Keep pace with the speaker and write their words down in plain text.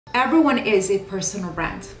Everyone is a personal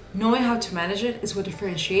brand. Knowing how to manage it is what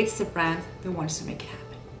differentiates the brand that wants to make it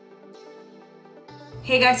happen.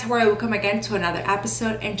 Hey guys, how are you? Welcome again to another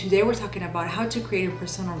episode, and today we're talking about how to create a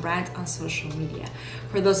personal brand on social media.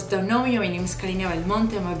 For those that don't know me, my name is Carina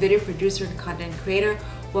Belmonte. I'm a video producer and content creator.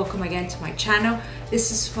 Welcome again to my channel. This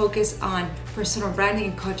is focused on personal branding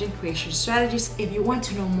and content creation strategies. If you want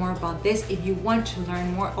to know more about this, if you want to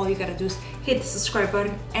learn more, all you gotta do is hit the subscribe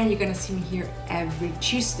button and you're gonna see me here every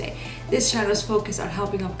Tuesday. This channel is focused on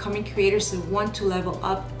helping upcoming creators who want to level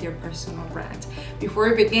up their personal brand. Before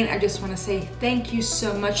we begin, I just wanna say thank you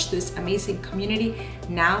so much to this amazing community.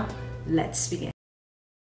 Now, let's begin.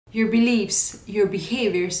 Your beliefs, your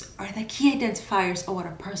behaviors are the key identifiers of what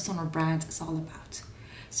a personal brand is all about.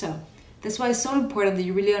 So that's why it's so important that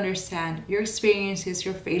you really understand your experiences,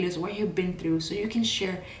 your failures, what you've been through, so you can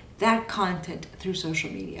share that content through social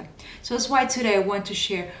media. So that's why today I want to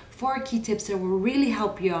share 4 key tips that will really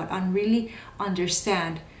help you out and really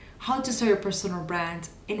understand how to start your personal brand,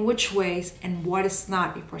 in which ways, and what is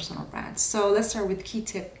not a personal brand. So let's start with key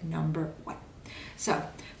tip number 1. So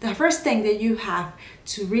the first thing that you have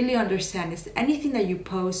to really understand is anything that you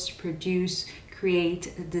post, produce,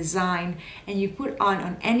 create, design, and you put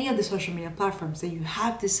on any of the social media platforms that you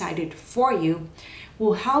have decided for you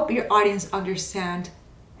will help your audience understand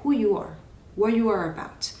who you are, what you are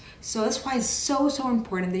about. So that's why it's so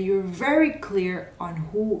important that you're very clear on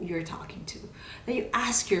who you're talking to. That you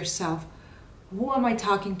ask yourself, who am I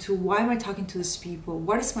talking to? Why am I talking to these people?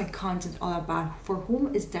 What is my content all about? For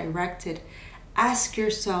whom is directed? Ask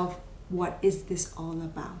yourself, what is this all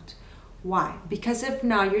about? Why? Because if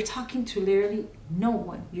not, you're talking to literally no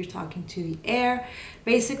one. You're talking to the air,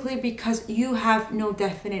 basically because you have no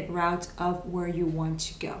definite route of where you want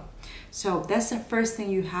to go. So that's the first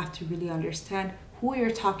thing you have to really understand, who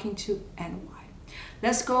you're talking to and why.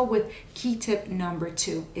 Let's go with key tip number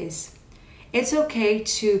 2 is it's okay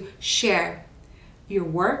to share your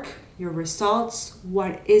work, your results,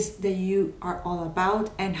 what is that you are all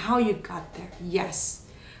about and how you got there. Yes.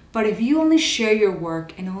 But if you only share your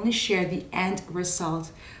work and only share the end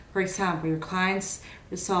result, for example, your client's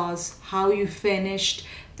results, how you finished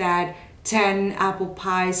that 10 apple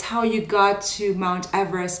pies, how you got to Mount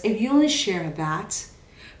Everest, if you only share that,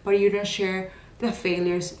 but you don't share the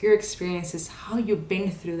failures, your experiences, how you've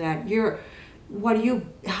been through that,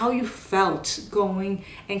 how you felt going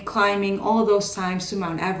and climbing all those times to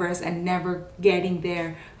Mount Everest and never getting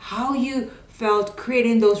there, how you felt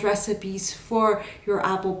creating those recipes for your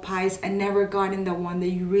apple pies and never gotten the one that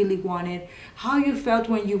you really wanted, how you felt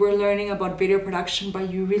when you were learning about video production but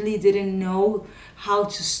you really didn't know how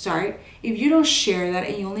to start. If you don't share that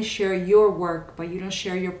and you only share your work but you don't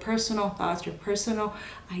share your personal thoughts, your personal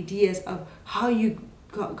ideas of how you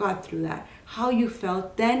got through that, how you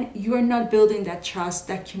felt, then you're not building that trust,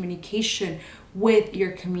 that communication with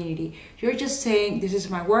your community. You're just saying, this is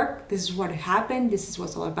my work, this is what happened, this is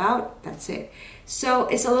what's all about, that's it. So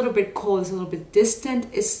it's a little bit cold, it's a little bit distant,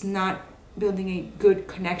 it's not building a good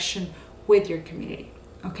connection with your community,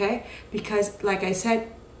 okay? Because like I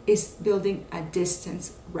said, it's building a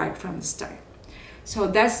distance right from the start. So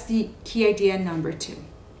that's the key idea number 2.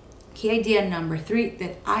 Key idea number 3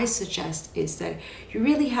 that I suggest is that you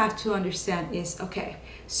really have to understand is, okay,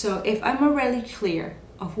 so if I'm already clear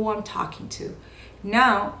of who I'm talking to,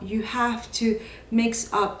 now you have to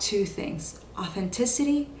mix up 2 things,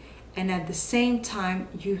 authenticity, and at the same time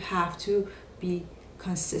you have to be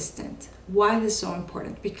consistent. Why is this so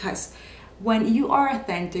important? Because when you are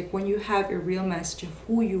authentic, when you have a real message of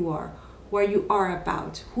who you are, what you are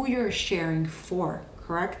about, who you're sharing for,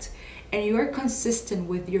 correct? And you're consistent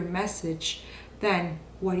with your message, then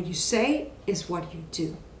what you say is what you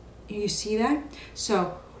do. You see that?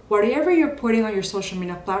 So whatever you're putting on your social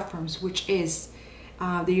media platforms, which is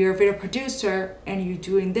that you're a video producer and you're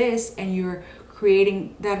doing this and you're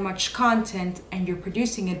creating that much content and you're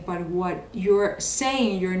producing it, but what you're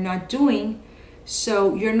saying you're not doing,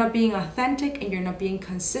 so you're not being authentic and you're not being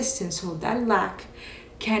consistent. So that lack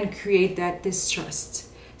can create that distrust.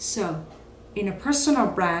 So in a personal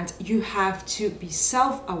brand, you have to be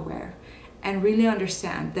self-aware and really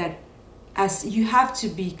understand that as you have to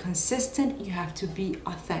be consistent, you have to be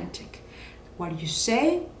authentic. What you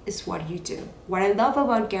say is what you do. What I love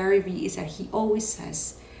about Gary Vee is that he always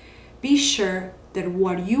says, be sure that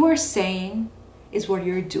what you are saying is what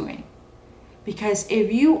you're doing. Because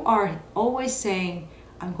if you are always saying,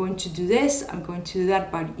 I'm going to do this, I'm going to do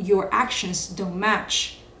that, but your actions don't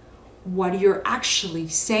match what you're actually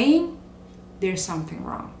saying, there's something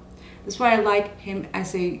wrong. That's why I like him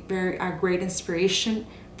as a great inspiration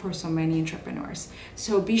for so many entrepreneurs.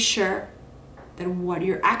 So be sure that what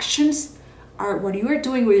your actions what you are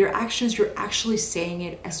doing with your actions, you're actually saying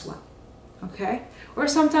it as well. Okay? Or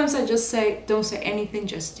sometimes I just say, don't say anything,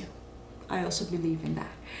 just do. I also believe in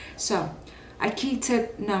that. So a key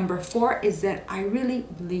tip number 4 is that I really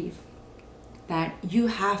believe that you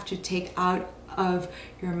have to take out of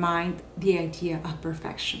your mind the idea of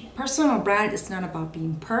perfection. Personal brand is not about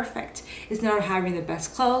being perfect. It's not having the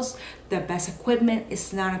best clothes, the best equipment.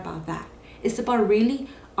 It's not about that. It's about really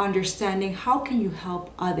understanding how can you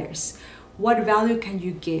help others? What value can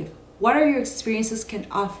you give? What are your experiences can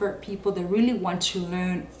offer people that really want to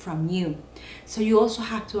learn from you? So you also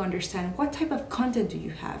have to understand what type of content do you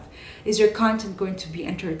have? Is your content going to be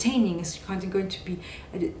entertaining? Is your content going to be,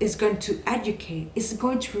 is going to educate? Is it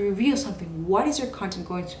going to reveal something? What is your content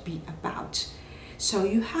going to be about? So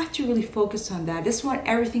you have to really focus on that. This is when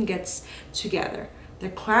everything gets together. The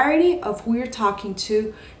clarity of who you're talking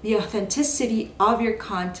to, the authenticity of your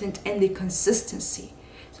content, and the consistency.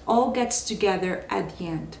 It all gets together at the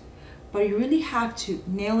end. But you really have to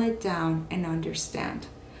nail it down and understand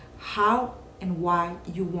how and why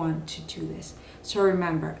you want to do this. So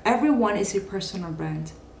remember, everyone is a personal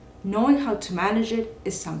brand. Knowing how to manage it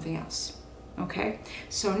is something else. Okay?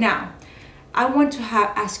 So now, I want to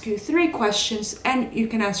ask you 3 questions and you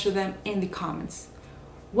can answer them in the comments.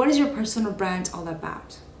 What is your personal brand all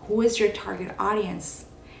about? Who is your target audience?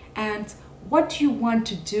 And what do you want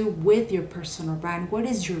to do with your personal brand? What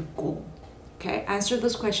is your goal? Okay, answer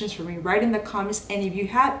those questions for me right in the comments. And if you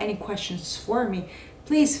have any questions for me,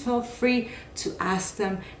 please feel free to ask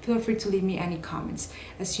them. Feel free to leave me any comments.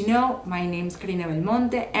 As you know, my name is Carina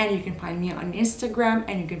Belmonte, and you can find me on Instagram,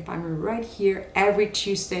 and you can find me right here every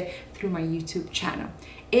Tuesday through my YouTube channel.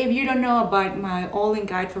 If you don't know about my all-in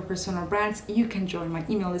guide for personal brands, you can join my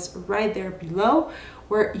email list right there below,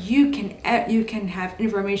 where you can have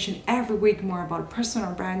information every week more about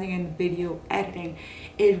personal branding and video editing.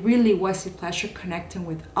 It really was a pleasure connecting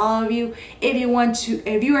with all of you. If you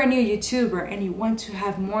are a new YouTuber and you want to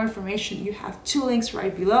have more information, you have 2 links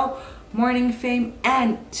right below, Morning Fame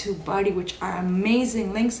and TubeBuddy, which are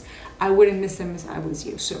amazing links. I wouldn't miss them as I was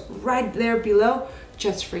you. So right there below,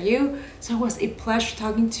 just for you. So it was a pleasure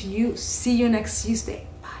talking to you. See you next Tuesday.